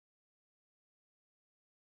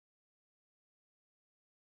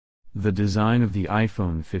The design of the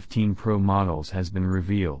iPhone 15 Pro models has been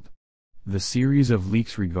revealed. The series of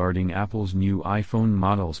leaks regarding Apple's new iPhone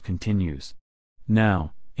models continues.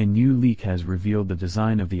 Now, a new leak has revealed the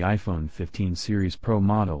design of the iPhone 15 series Pro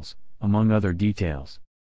models, among other details.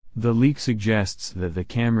 The leak suggests that the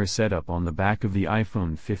camera setup on the back of the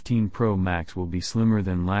iPhone 15 Pro Max will be slimmer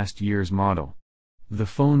than last year's model. The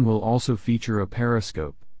phone will also feature a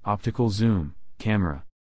periscope, optical zoom, camera.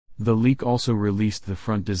 The leak also released the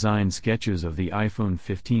front design sketches of the iPhone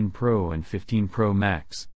 15 Pro and 15 Pro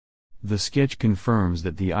Max. The sketch confirms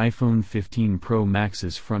that the iPhone 15 Pro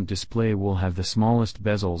Max's front display will have the smallest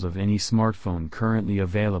bezels of any smartphone currently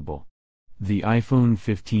available. The iPhone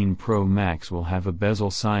 15 Pro Max will have a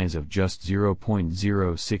bezel size of just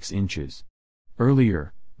 0.06 inches.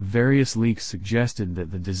 Earlier, various leaks suggested that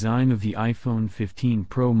the design of the iPhone 15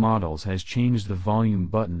 Pro models has changed the volume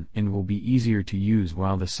button and will be easier to use,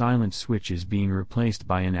 while the silent switch is being replaced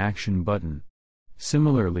by an action button.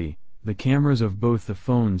 Similarly, the cameras of both the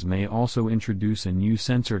phones may also introduce a new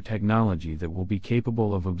sensor technology that will be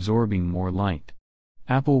capable of absorbing more light.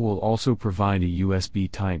 Apple will also provide a USB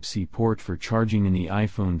Type-C port for charging in the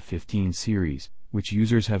iPhone 15 series, which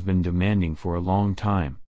users have been demanding for a long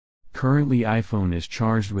time. Currently, iPhone is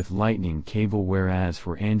charged with Lightning cable, whereas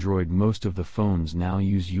for Android most of the phones now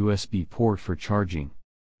use USB port for charging.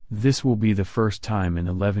 This will be the first time in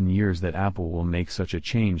 11 years that Apple will make such a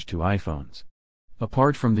change to iPhones.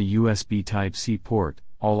 Apart from the USB Type-C port,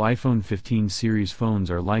 all iPhone 15 series phones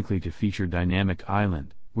are likely to feature Dynamic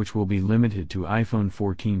Island, which will be limited to iPhone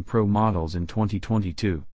 14 Pro models in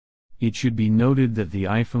 2022. It should be noted that the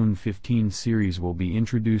iPhone 15 series will be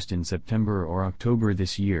introduced in September or October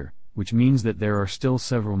this year, which means that there are still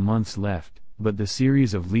several months left, but the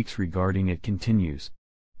series of leaks regarding it continues.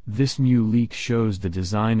 This new leak shows the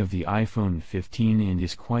design of the iPhone 15 and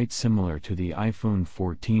is quite similar to the iPhone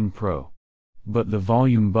 14 Pro. But the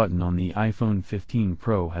volume button on the iPhone 15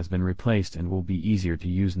 Pro has been replaced and will be easier to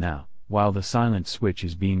use now, while the silent switch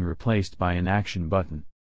is being replaced by an action button.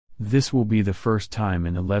 This will be the first time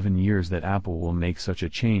in 11 years that Apple will make such a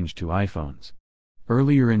change to iPhones.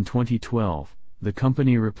 Earlier in 2012, the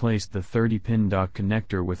company replaced the 30-pin dock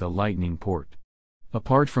connector with a Lightning port.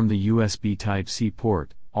 Apart from the USB Type-C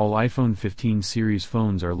port, all iPhone 15 series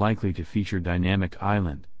phones are likely to feature Dynamic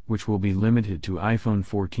Island, which will be limited to iPhone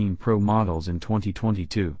 14 Pro models in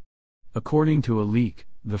 2022. According to a leak,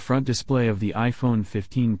 the front display of the iPhone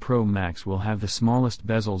 15 Pro Max will have the smallest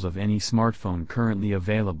bezels of any smartphone currently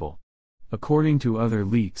available. According to other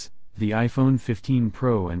leaks, the iPhone 15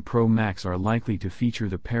 Pro and Pro Max are likely to feature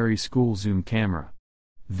the periscope zoom camera.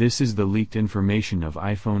 This is the leaked information of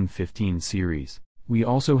iPhone 15 series. We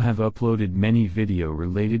also have uploaded many video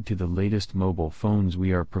related to the latest mobile phones.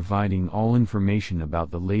 We are providing all information about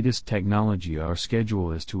the latest technology. Our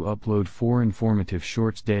schedule is to upload 4 informative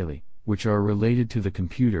shorts daily, which are related to the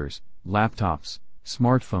computers, laptops,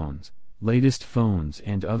 smartphones, latest phones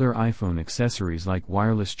and other iPhone accessories like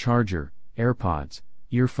wireless charger, AirPods,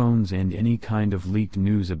 earphones and any kind of leaked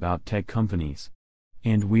news about tech companies.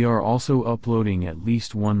 And we are also uploading at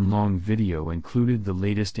least one long video included the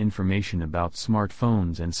latest information about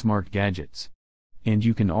smartphones and smart gadgets. And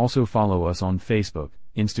you can also follow us on Facebook,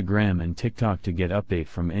 Instagram and TikTok to get update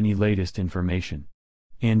from any latest information.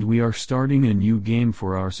 And we are starting a new game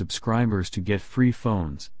for our subscribers to get free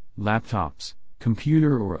phones, laptops,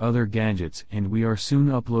 computer or other gadgets, and we are soon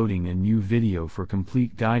uploading a new video for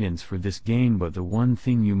complete guidance for this game. But the one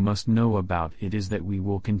thing you must know about it is that we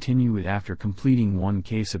will continue it after completing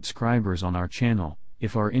 1K subscribers on our channel.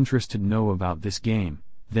 If are interested to know about this game,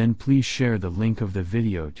 then please share the link of the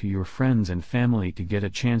video to your friends and family to get a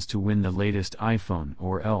chance to win the latest iPhone,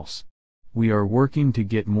 or else. We are working to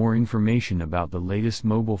get more information about the latest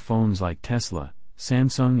mobile phones like Tesla,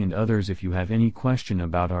 Samsung and others. If you have any question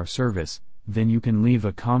about our service, then you can leave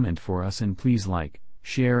a comment for us, and please like,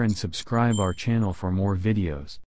 share and subscribe our channel for more videos.